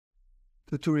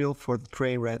Tutorial for the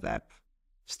Train.Red app.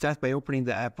 Start by opening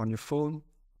the app on your phone.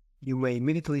 You may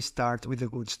immediately start with the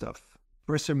good stuff.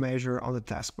 Press a measure on the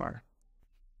taskbar.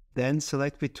 Then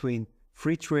select between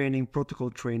free training, protocol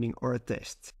training, or a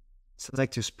test.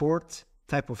 Select your sport,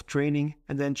 type of training,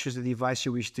 and then choose the device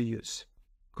you wish to use.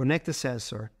 Connect the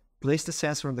sensor, place the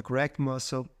sensor on the correct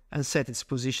muscle, and set its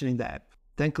position in the app.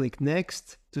 Then click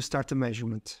Next to start the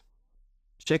measurement.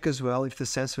 Check as well if the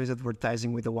sensor is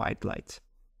advertising with a white light.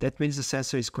 That means the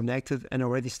sensor is connected and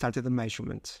already started the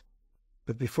measurement.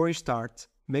 But before you start,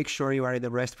 make sure you are in the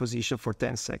rest position for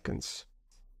 10 seconds.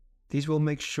 This will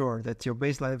make sure that your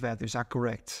baseline values are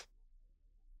correct.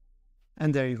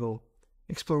 And there you go.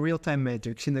 Explore real-time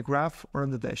metrics in the graph or on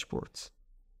the dashboard.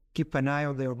 Keep an eye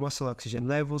on your muscle oxygen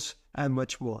levels and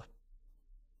much more.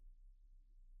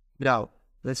 Now,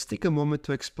 let's take a moment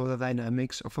to explore the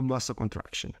dynamics of a muscle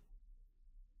contraction.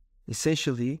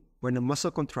 Essentially, when a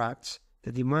muscle contracts,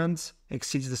 the demand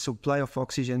exceeds the supply of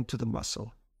oxygen to the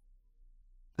muscle.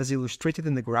 As illustrated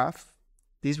in the graph,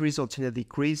 this results in a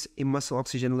decrease in muscle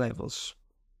oxygen levels.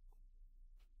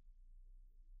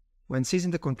 When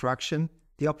ceasing the contraction,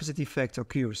 the opposite effect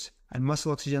occurs and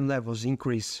muscle oxygen levels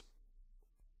increase.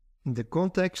 In the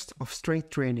context of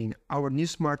strength training, our new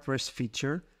Smart Rest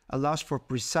feature allows for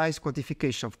precise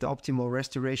quantification of the optimal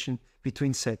rest duration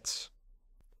between sets.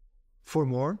 For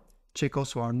more, check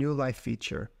also our new live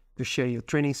feature to share your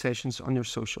training sessions on your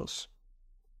socials.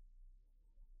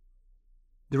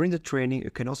 During the training,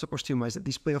 you can also customize the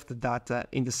display of the data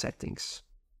in the settings.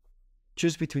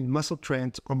 Choose between muscle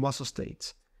trend or muscle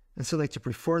state and select your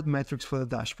preferred metrics for the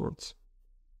dashboard.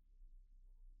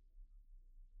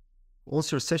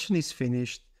 Once your session is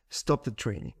finished, stop the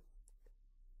training.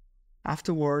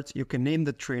 Afterwards, you can name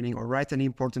the training or write any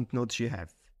important notes you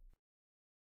have.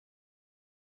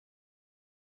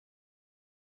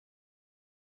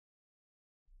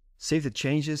 Save the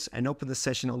changes and open the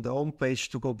session on the home page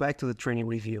to go back to the training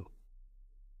review.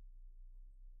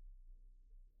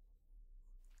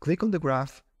 Click on the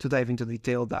graph to dive into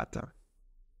detailed data.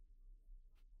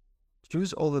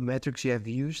 Choose all the metrics you have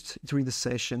used during the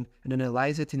session and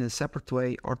analyze it in a separate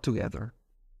way or together.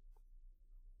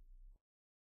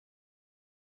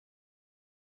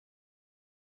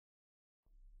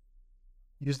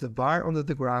 Use the bar under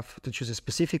the graph to choose a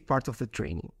specific part of the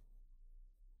training.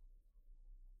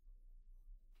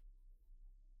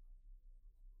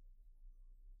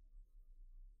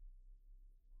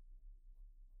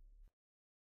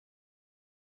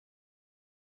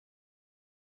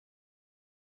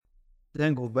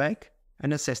 Then go back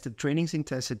and assess the training's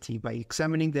intensity by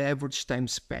examining the average time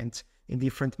spent in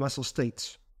different muscle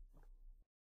states.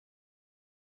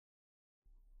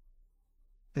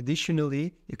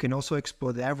 Additionally, you can also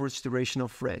explore the average duration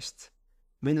of rest,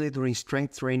 mainly during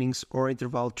strength trainings or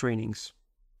interval trainings.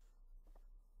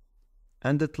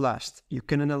 And at last, you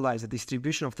can analyze the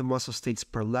distribution of the muscle states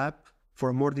per lap for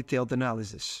a more detailed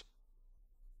analysis.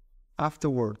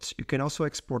 Afterwards, you can also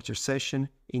export your session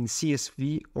in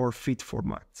CSV or FIT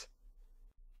format.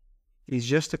 It is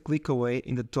just a click away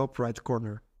in the top right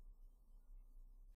corner.